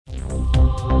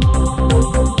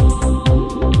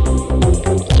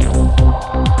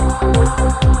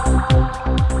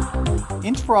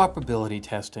Interoperability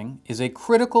testing is a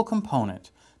critical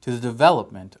component to the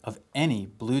development of any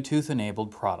Bluetooth-enabled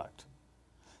product.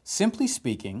 Simply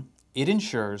speaking, it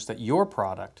ensures that your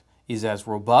product is as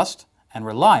robust and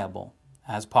reliable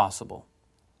as possible.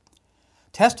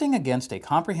 Testing against a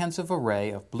comprehensive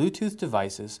array of Bluetooth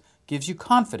devices gives you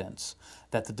confidence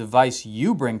that the device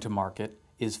you bring to market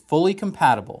is fully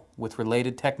compatible with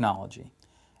related technology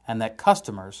and that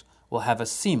customers will have a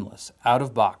seamless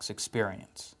out-of-box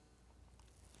experience.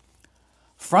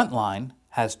 Frontline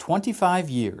has 25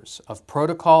 years of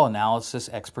protocol analysis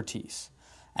expertise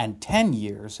and 10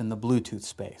 years in the Bluetooth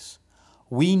space.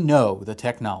 We know the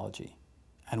technology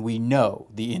and we know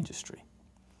the industry.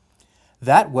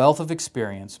 That wealth of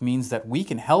experience means that we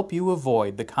can help you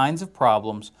avoid the kinds of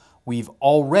problems we've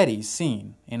already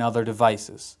seen in other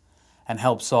devices and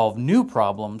help solve new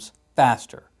problems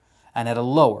faster and at a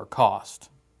lower cost.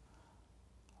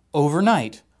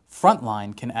 Overnight,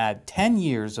 Frontline can add 10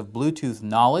 years of Bluetooth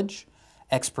knowledge,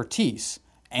 expertise,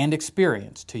 and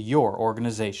experience to your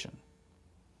organization.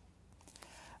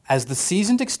 As the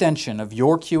seasoned extension of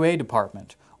your QA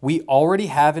department, we already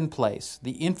have in place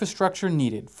the infrastructure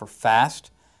needed for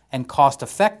fast and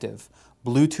cost-effective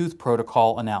Bluetooth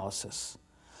protocol analysis.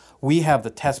 We have the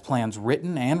test plans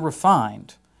written and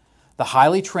refined, the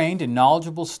highly trained and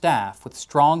knowledgeable staff with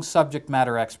strong subject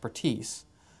matter expertise,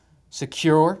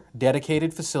 secure,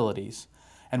 dedicated facilities,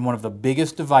 and one of the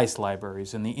biggest device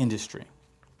libraries in the industry.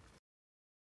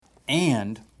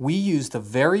 And we use the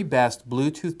very best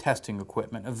Bluetooth testing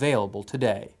equipment available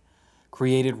today,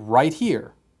 created right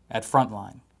here at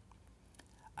Frontline.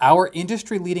 Our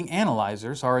industry-leading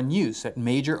analyzers are in use at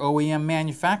major OEM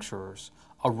manufacturers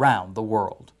around the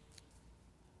world.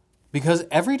 Because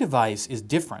every device is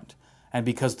different, and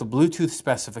because the Bluetooth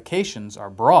specifications are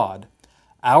broad,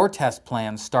 our test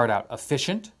plans start out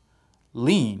efficient,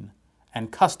 lean,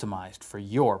 and customized for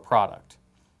your product.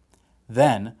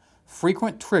 Then,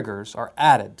 frequent triggers are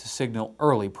added to signal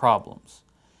early problems.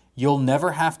 You'll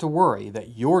never have to worry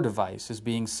that your device is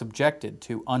being subjected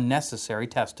to unnecessary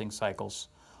testing cycles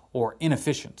or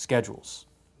inefficient schedules.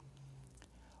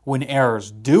 When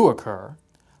errors do occur,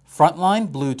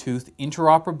 Frontline Bluetooth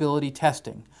interoperability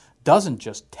testing doesn't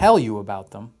just tell you about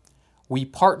them, we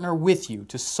partner with you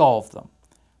to solve them,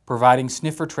 providing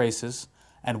sniffer traces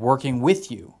and working with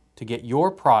you to get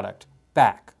your product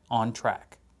back on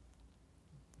track.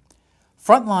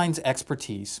 Frontline's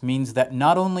expertise means that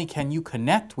not only can you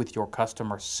connect with your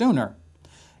customer sooner,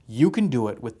 you can do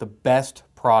it with the best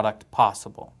product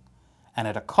possible and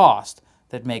at a cost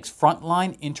that makes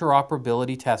Frontline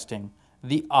interoperability testing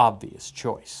the obvious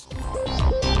choice.